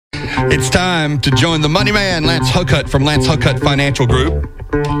It's time to join the money man, Lance Huckett from Lance Huckett Financial Group.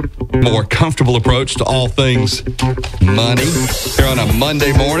 More comfortable approach to all things money here on a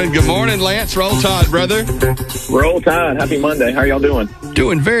Monday morning. Good morning, Lance. Roll Tide, brother. Roll Tide. Happy Monday. How are y'all doing?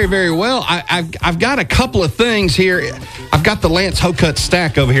 Doing very, very well. I've got a couple of things here. I've got the Lance Huckett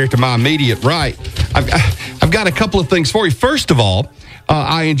stack over here to my immediate right. I've got a couple of things for you. First of all,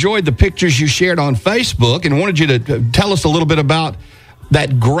 I enjoyed the pictures you shared on Facebook and wanted you to tell us a little bit about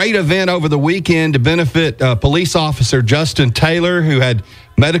that great event over the weekend to benefit police officer Justin Taylor, who had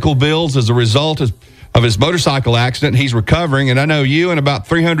medical bills as a result of his motorcycle accident. He's recovering, and I know you and about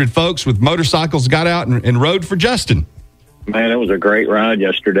 300 folks with motorcycles got out and rode for Justin. Man, it was a great ride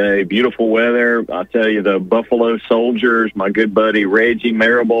yesterday. Beautiful weather. I tell you, the Buffalo Soldiers, my good buddy Reggie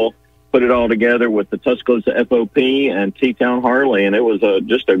Marable, put it all together with the Tuscaloosa FOP and T-Town Harley, and it was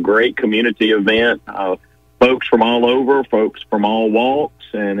just a great community event. Folks from all over, folks from all walks,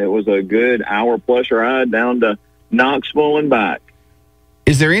 and it was a good hour-plus ride down to Knoxville and back.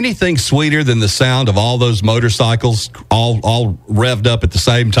 Is there anything sweeter than the sound of all those motorcycles all revved up at the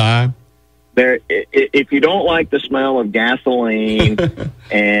same time? If you don't like the smell of gasoline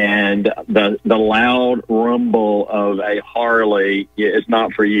and the loud rumble of a Harley, it's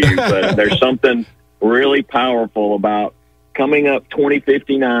not for you. But there's something really powerful about coming up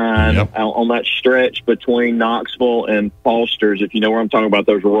 2059 on that stretch between Knoxville and Foster's, if you know where I'm talking about,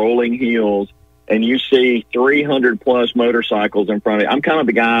 those rolling hills, and you see 300-plus motorcycles in front of you. I'm kind of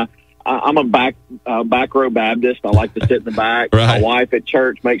the guy. I'm a back row Baptist. I like to sit in the back. Right. My wife at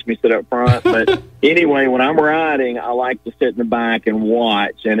church makes me sit up front. But anyway, when I'm riding, I like to sit in the back and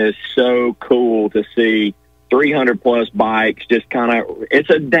watch, and it's so cool to see 300-plus bikes just kind of – it's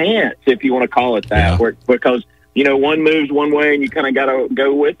a dance, if you want to call it that, because – you know, one moves one way and you kind of got to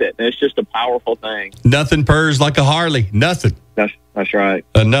go with it. And it's just a powerful thing. Nothing purrs like a Harley. Nothing. That's right.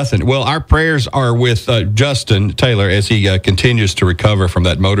 Nothing. Well, our prayers are with Justin Taylor as he continues to recover from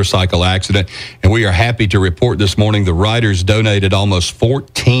that motorcycle accident. And we are happy to report this morning the riders donated almost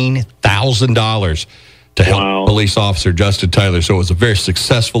 $14,000 to help police officer Justin Taylor. So it was a very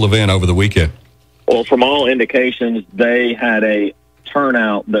successful event over the weekend. Well, from all indications, they had a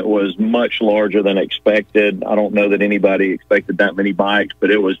turnout that was much larger than expected. I don't know that anybody expected that many bikes, but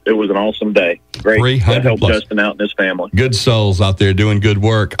it was an awesome day. Great to help Justin out and his family. Good souls out there doing good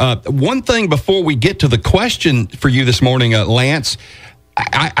work. One thing before we get to the question for you this morning, Lance,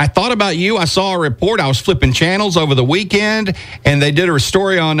 I thought about you. I saw a report. I was flipping channels over the weekend, and they did a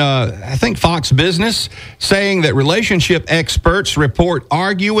story on, I think, Fox Business, saying that relationship experts report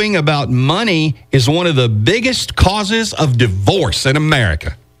arguing about money is one of the biggest causes of divorce in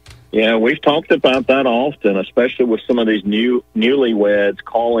America. Yeah, we've talked about that often, especially with some of these newlyweds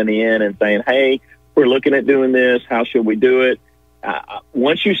calling in and saying, hey, we're looking at doing this. How should we do it?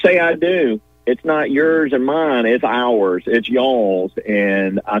 Once you say I do, it's not yours and mine. It's ours. It's y'all's.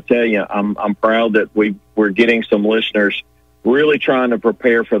 And I tell you, I'm proud that we're getting some listeners really trying to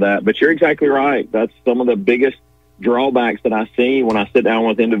prepare for that. But you're exactly right. That's some of the biggest drawbacks that I see when I sit down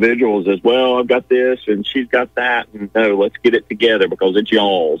with individuals is, well, I've got this and she's got that. And no, let's get it together because it's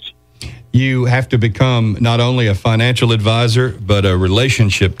y'all's. You have to become not only a financial advisor, but a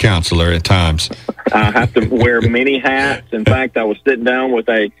relationship counselor at times. I have to wear many hats. In fact, I was sitting down with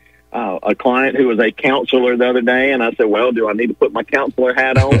a client who was a counselor the other day, and I said, well, do I need to put my counselor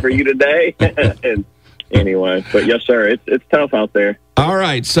hat on for you today? And anyway, but yes, sir, it's tough out there. All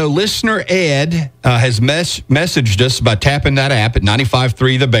right, so listener Ed has messaged us by tapping that app at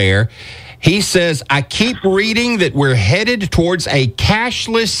 95.3 The Bear. He says, I keep reading that we're headed towards a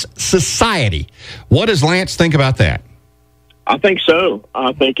cashless society. What does Lance think about that? I think so.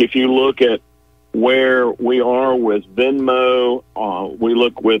 I think if you look at where we are with Venmo, we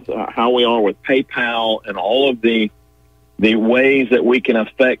look with how we are with PayPal and all of the ways that we can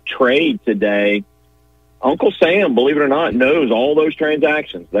affect trade today. Uncle Sam, believe it or not, knows all those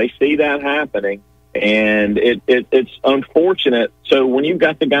transactions. They see that happening, and it's unfortunate. So when you've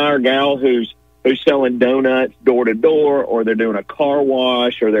got the guy or gal who's selling donuts door to door, or they're doing a car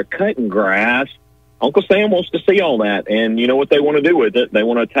wash, or they're cutting grass, Uncle Sam wants to see all that, and you know what they want to do with it? They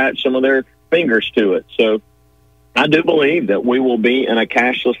want to attach some of their fingers to it. So I do believe that we will be in a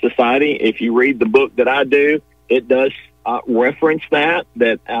cashless society. If you read the book that I do, it does reference that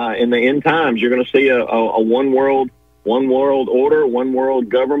in the end times, you're going to see a one world order, one world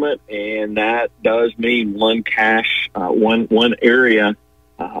government, and that does mean one cash, one area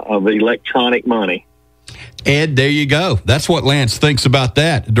of electronic money. Ed, there you go. That's what Lance thinks about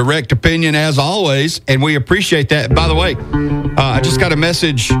that. Direct opinion as always, and we appreciate that. By the way, I just got a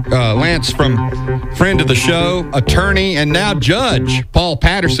message, Lance, from friend of the show, attorney, and now judge, Paul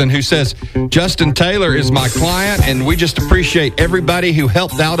Patterson, who says, Justin Taylor is my client, and we just appreciate everybody who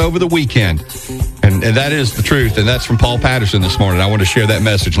helped out over the weekend. And that is the truth, and that's from Paul Patterson this morning. I want to share that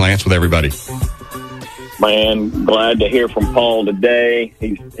message, Lance, with everybody. Man, glad to hear from Paul today.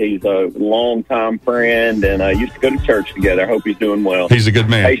 He's a longtime friend, and used to go to church together. I hope he's doing well. He's a good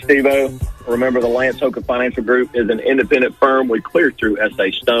man. Hey, Steve-O, remember the Lance Hoka Financial Group is an independent firm. We clear through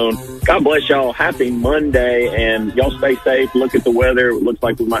S.A. Stone. God bless y'all. Happy Monday, and y'all stay safe. Look at the weather. It looks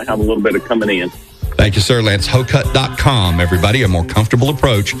like we might have a little bit of coming in. Thank you, sir. LanceHocut.com, everybody. A more comfortable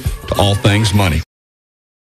approach to all things money.